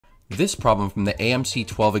This problem from the AMC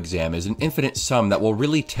 12 exam is an infinite sum that will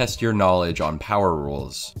really test your knowledge on power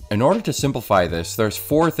rules. In order to simplify this, there's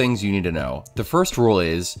 4 things you need to know. The first rule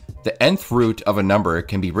is, the nth root of a number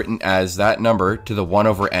can be written as that number to the 1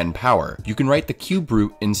 over n power. You can write the cube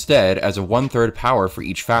root instead as a 1/3 power for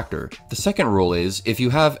each factor. The second rule is, if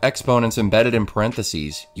you have exponents embedded in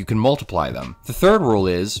parentheses, you can multiply them. The third rule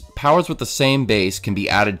is, powers with the same base can be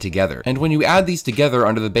added together. And when you add these together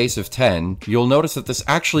under the base of 10, you'll notice that this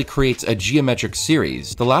actually creates a geometric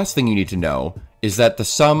series. The last thing you need to know is that the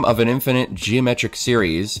sum of an infinite geometric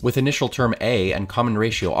series with initial term a and common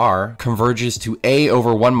ratio r converges to a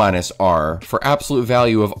over 1 minus r for absolute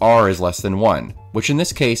value of r is less than 1, which in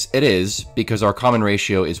this case it is because our common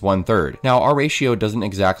ratio is 1/3. Now our ratio doesn't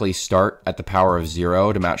exactly start at the power of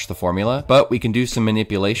 0 to match the formula, but we can do some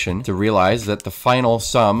manipulation to realize that the final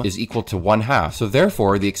sum is equal to 1/2. So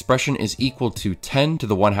therefore the expression is equal to 10 to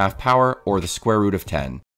the 1/2 power, or the square root of 10.